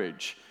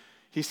courage.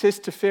 He says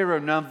to Pharaoh,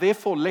 now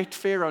therefore let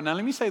Pharaoh. Now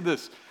let me say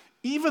this.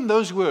 Even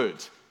those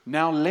words,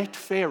 now let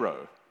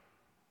Pharaoh,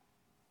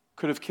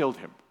 could have killed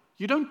him.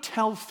 You don't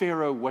tell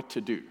Pharaoh what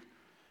to do.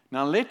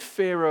 Now let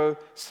Pharaoh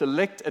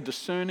select a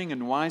discerning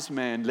and wise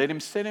man. Let him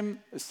set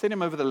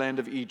him over the land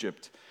of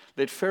Egypt.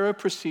 Let Pharaoh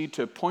proceed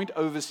to appoint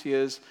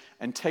overseers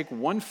and take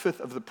 1/5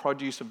 of the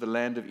produce of the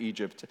land of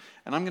Egypt.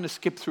 And I'm going to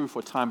skip through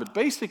for time, but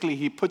basically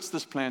he puts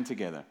this plan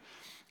together.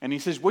 And he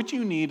says, what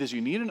you need is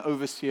you need an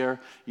overseer.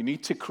 You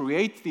need to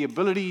create the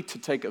ability to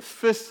take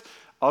 1/5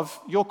 of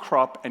your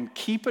crop and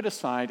keep it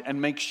aside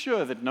and make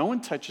sure that no one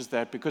touches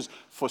that, because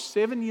for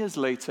 7 years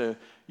later,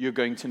 you're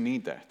going to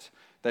need that.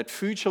 that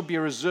food shall be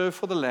a reserve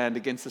for the land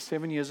against the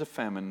 7 years of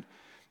famine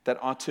that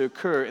are to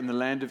occur in the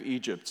land of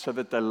Egypt, so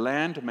that the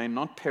land may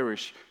not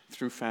perish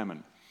through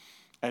famine.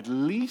 At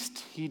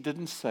least he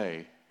didn't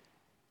say,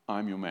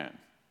 I'm your man.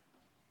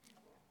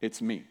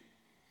 It's me.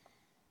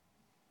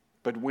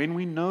 But when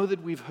we know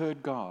that we've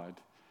heard God,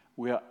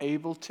 we are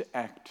able to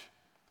act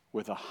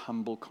with a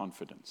humble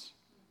confidence.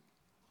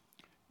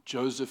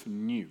 Joseph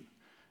knew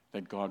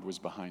that God was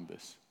behind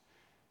this.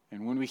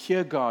 And when we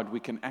hear God, we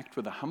can act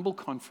with a humble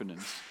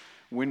confidence.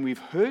 When we've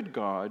heard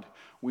God,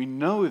 we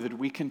know that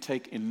we can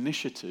take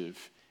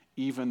initiative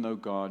even though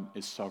God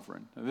is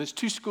sovereign. Now, there's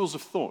two schools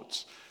of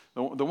thoughts.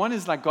 The one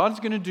is like God's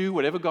going to do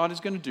whatever God is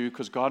going to do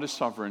because God is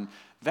sovereign.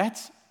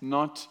 That's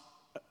not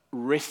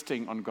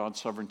resting on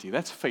God's sovereignty.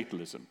 That's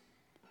fatalism.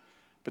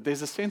 But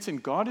there's a sense in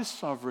God is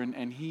sovereign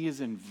and he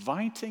is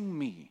inviting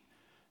me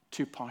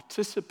to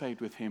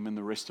participate with him in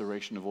the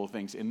restoration of all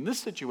things. In this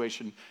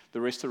situation,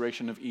 the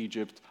restoration of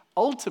Egypt,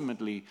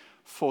 ultimately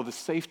for the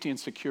safety and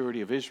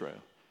security of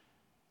Israel.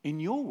 In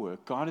your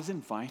work, God is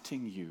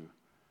inviting you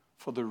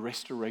for the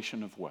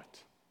restoration of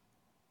what?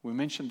 We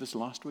mentioned this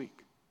last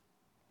week.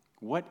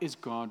 What is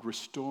God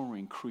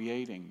restoring,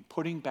 creating,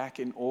 putting back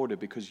in order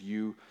because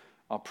you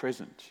are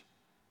present?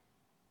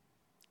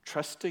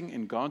 Trusting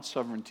in God's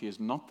sovereignty is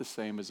not the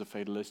same as a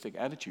fatalistic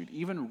attitude.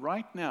 Even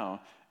right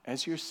now,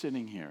 as you're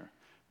sitting here,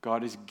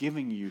 God is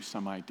giving you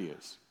some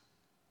ideas.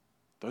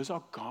 Those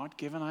are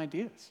God-given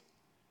ideas.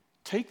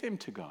 Take them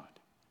to God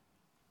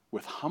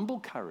with humble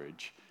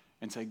courage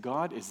and say,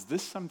 God, is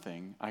this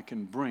something I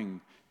can bring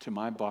to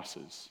my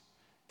bosses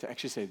to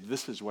actually say,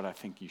 this is what I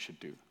think you should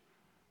do?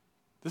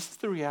 This is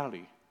the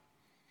reality.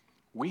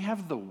 We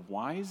have the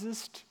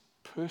wisest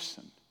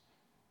person.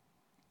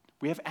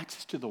 We have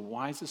access to the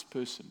wisest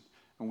person,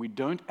 and we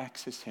don't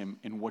access him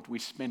in what we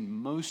spend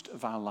most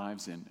of our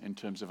lives in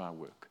terms of our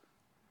work.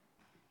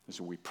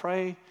 So we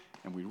pray,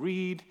 and we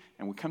read,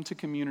 and we come to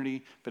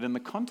community, but in the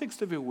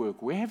context of your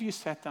work, where have you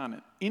sat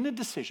down in a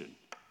decision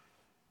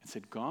and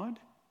said, God,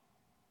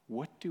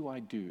 what do I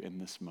do in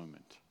this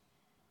moment?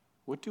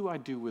 What do I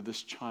do with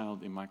this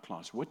child in my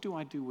class? What do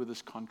I do with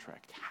this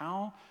contract?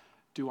 How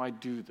do I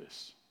do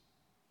this?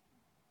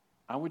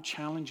 I would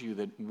challenge you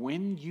that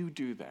when you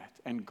do that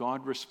and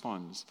God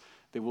responds,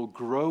 there will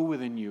grow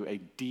within you a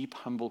deep,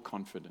 humble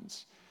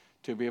confidence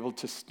to be able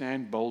to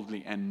stand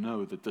boldly and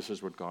know that this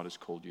is what God has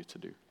called you to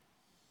do.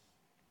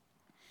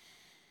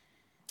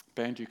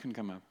 Band, you can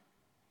come up.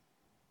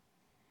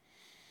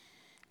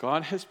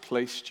 God has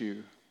placed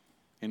you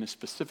in a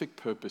specific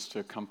purpose to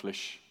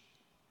accomplish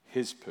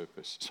his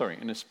purpose.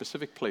 In a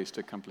specific place to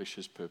accomplish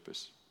his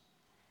purpose.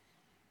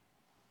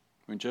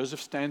 When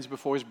Joseph stands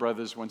before his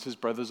brothers, once his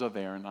brothers are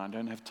there, and I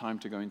don't have time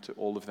to go into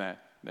all of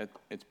that,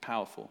 it's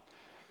powerful.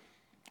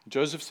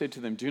 Joseph said to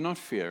them, do not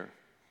fear,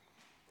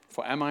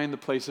 for am I in the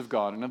place of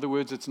God? In other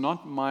words, it's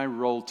not my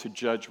role to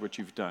judge what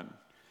you've done.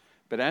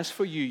 But as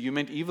for you, you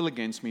meant evil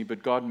against me,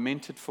 but God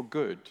meant it for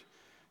good,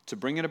 to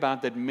bring it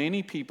about that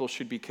many people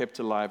should be kept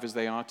alive as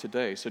they are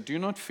today. So do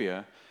not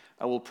fear,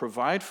 I will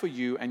provide for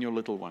you and your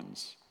little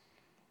ones.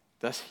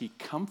 Thus he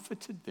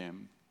comforted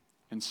them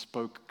and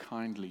spoke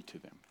kindly to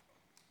them.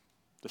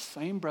 The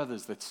same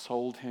brothers that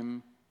sold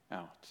him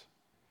out.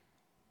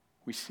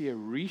 We see a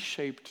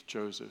reshaped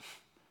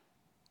Joseph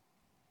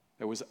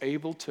that was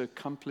able to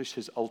accomplish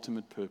his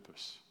ultimate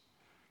purpose.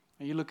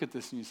 And you look at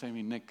this and you say to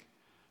me, Nick,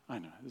 I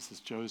know, this is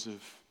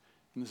Joseph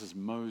and this is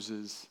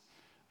Moses.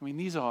 I mean,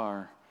 these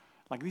are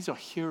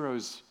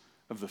heroes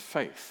of the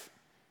faith.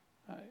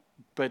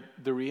 But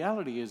the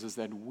reality is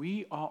that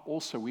we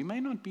may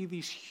not be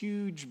these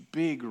huge,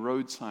 big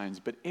road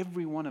signs, but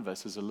every one of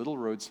us is a little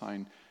road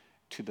sign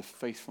to the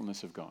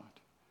faithfulness of God.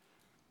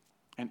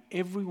 And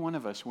every one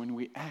of us, when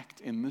we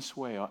act in this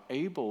way, are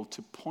able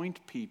to point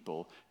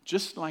people,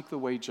 just like the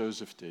way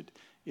Joseph did.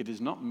 It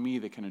is not me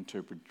that can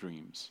interpret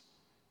dreams.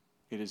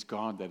 It is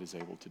God that is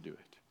able to do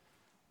it.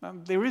 Now,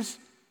 there is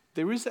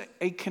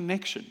a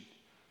connection.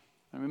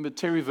 I remember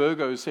Terry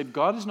Virgo said,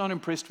 God is not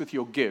impressed with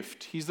your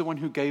gift. He's the one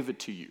who gave it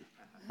to you,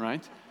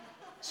 right?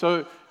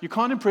 So you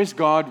can't impress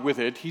God with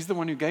it. He's the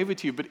one who gave it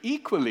to you. But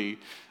equally,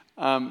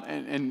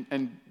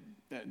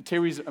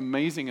 Terry's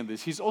amazing at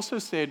this. He's also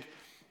said,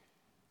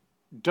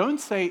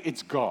 don't say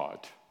it's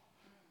God.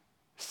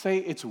 Say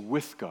it's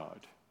with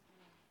God.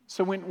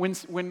 So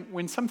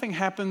when something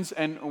happens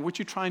and what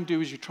you try and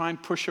do is you try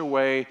and push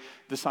away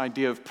this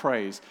idea of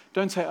praise.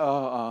 Don't say,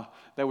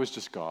 that was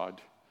just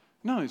God.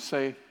 No,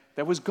 say,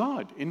 that was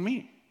God in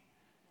me.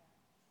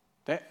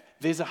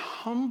 There's a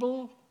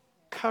humble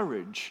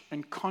courage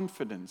and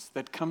confidence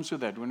that comes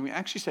with that. When we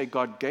actually say,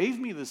 God gave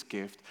me this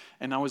gift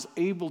and I was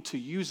able to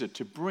use it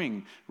to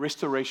bring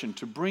restoration,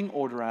 to bring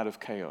order out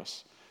of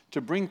chaos, to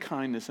bring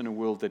kindness in a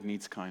world that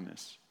needs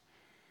kindness.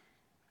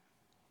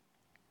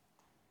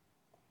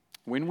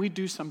 When we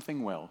do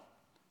something well,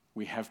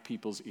 we have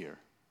people's ear.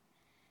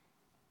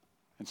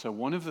 And so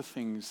one of the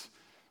things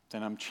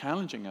that I'm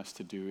challenging us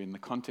to do in the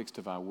context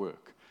of our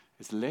work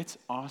is let's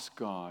ask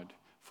God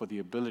for the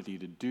ability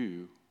to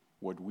do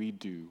what we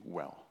do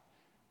well.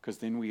 Because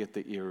then we get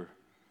the ear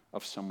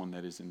of someone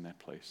that is in that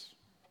place.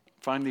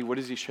 Finally, what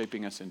is he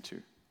shaping us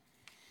into?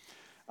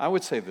 I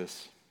would say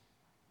this.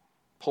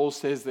 Paul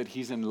says that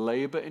he's in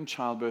labor in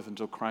childbirth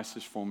until Christ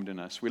is formed in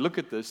us. We look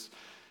at this,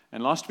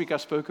 and last week I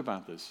spoke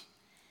about this.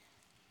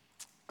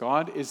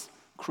 God is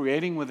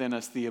creating within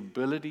us the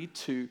ability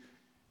to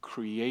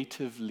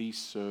creatively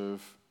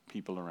serve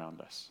people around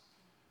us.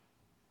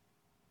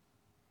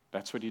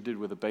 That's what he did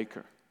with a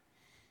baker.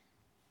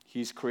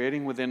 He's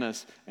creating within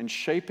us and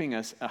shaping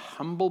us a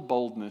humble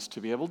boldness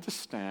to be able to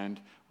stand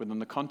within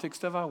the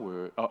context of our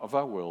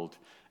world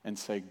and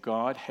say,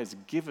 God has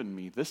given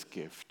me this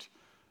gift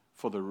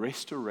for the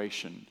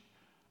restoration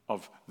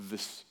of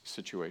this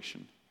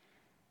situation.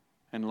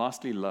 And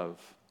lastly, love.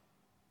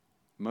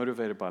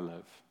 Motivated by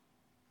love.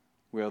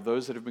 We are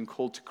those that have been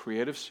called to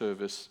creative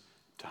service,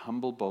 to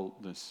humble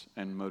boldness,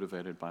 and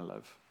motivated by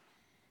love.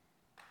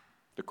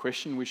 The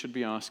question we should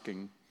be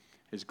asking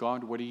is,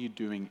 God, what are you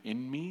doing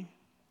in me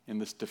in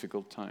this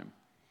difficult time?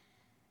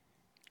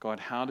 God,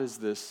 how does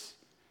this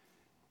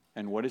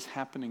and what is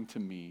happening to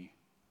me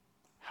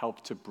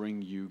help to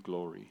bring you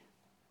glory?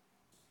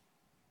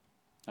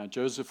 Now,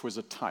 Joseph was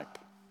a type.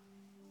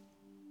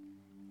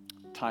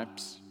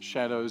 Types,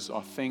 shadows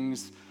are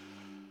things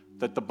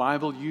that the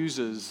Bible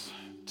uses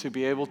to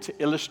be able to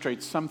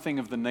illustrate something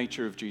of the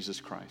nature of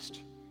Jesus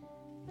Christ.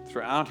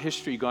 Throughout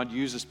history, God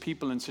uses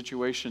people in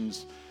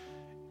situations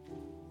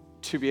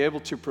to be able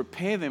to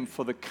prepare them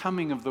for the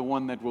coming of the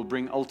one that will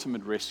bring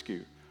ultimate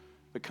rescue,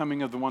 the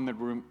coming of the one that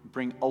will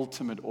bring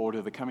ultimate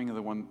order, the coming of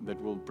the one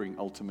that will bring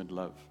ultimate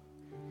love.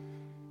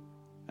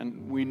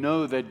 And we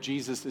know that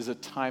Jesus is a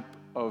type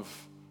of,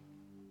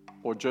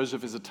 or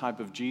Joseph is a type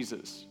of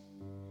Jesus,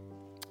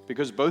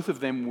 because both of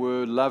them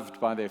were loved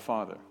by their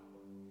father.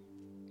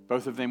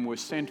 Both of them were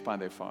sent by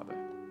their father.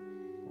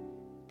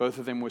 Both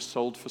of them were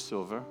sold for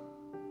silver.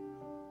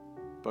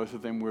 Both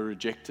of them were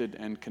rejected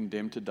and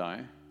condemned to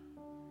die.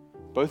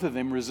 Both of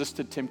them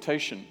resisted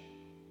temptation.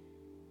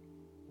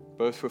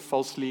 Both were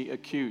falsely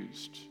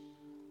accused.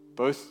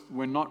 Both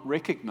were not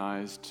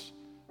recognized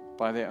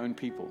by their own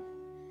people.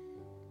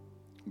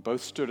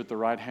 Both stood at the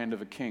right hand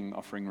of a king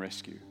offering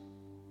rescue.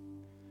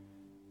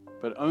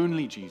 But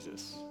only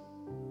Jesus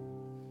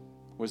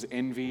was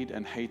envied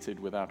and hated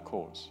without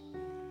cause.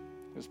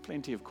 There's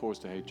plenty of cause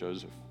to hate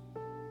Joseph.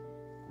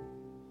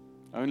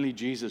 Only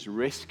Jesus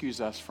rescues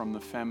us from the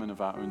famine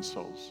of our own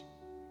souls.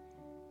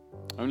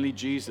 Only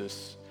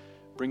Jesus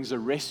brings a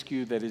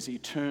rescue that is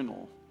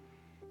eternal,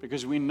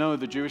 because we know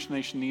the Jewish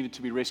nation needed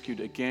to be rescued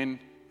again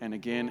and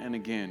again and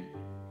again.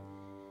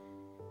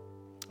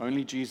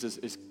 Only Jesus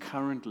is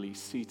currently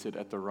seated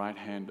at the right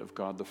hand of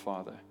God the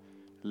Father,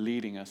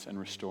 leading us and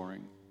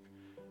restoring.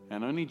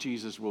 And only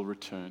Jesus will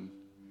return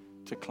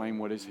to claim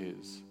what is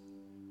his,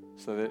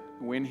 so that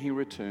when he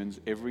returns,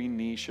 every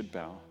knee should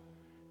bow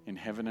in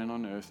heaven and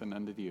on earth and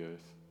under the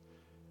earth,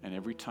 and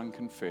every tongue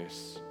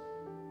confess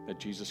that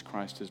Jesus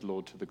Christ is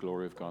Lord to the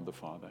glory of God the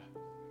Father.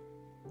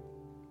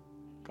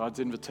 God's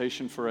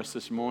invitation for us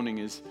this morning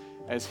is,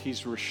 as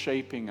he's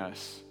reshaping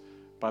us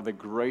by the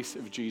grace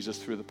of Jesus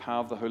through the power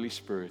of the Holy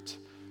Spirit,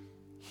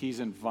 he's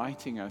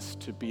inviting us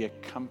to be a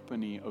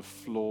company of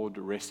flawed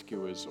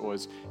rescuers, or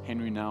as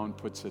Henry Nouwen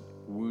puts it,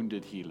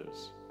 wounded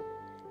healers.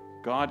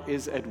 God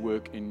is at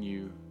work in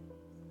you.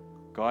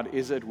 God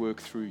is at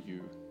work through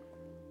you.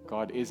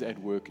 God is at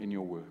work in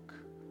your work.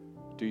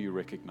 Do you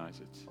recognize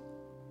it?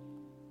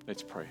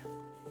 Let's pray.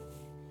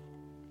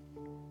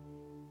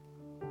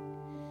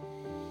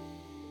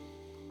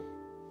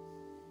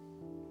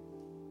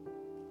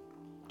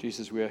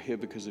 Jesus, we are here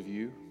because of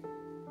you.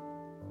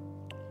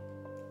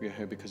 We are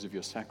here because of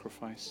your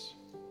sacrifice.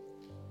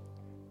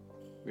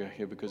 We are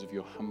here because of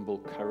your humble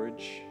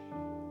courage.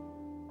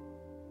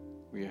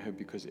 We are here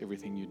because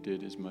everything you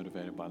did is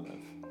motivated by love.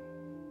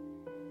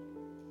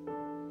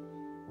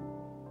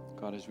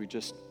 God, as we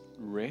just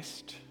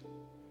rest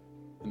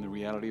in the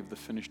reality of the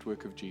finished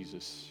work of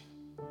Jesus,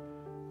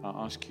 I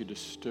ask you to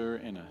stir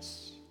in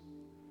us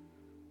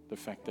the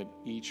fact that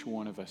each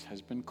one of us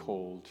has been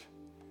called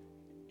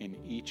in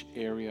each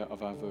area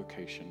of our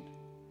vocation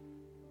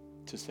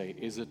to say,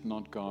 is it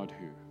not God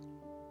who?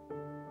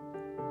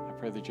 I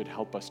pray that you'd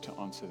help us to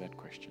answer that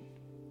question.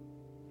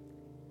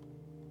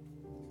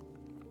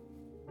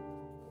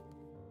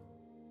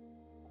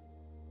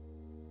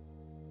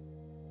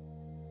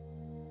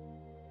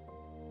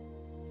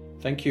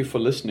 Thank you for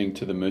listening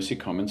to the Mercy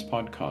Commons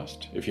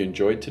podcast. If you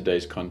enjoyed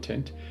today's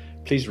content,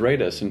 please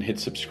rate us and hit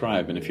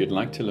subscribe. And if you'd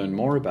like to learn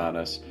more about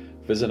us,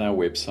 visit our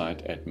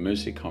website at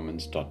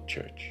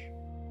mercycommons.church.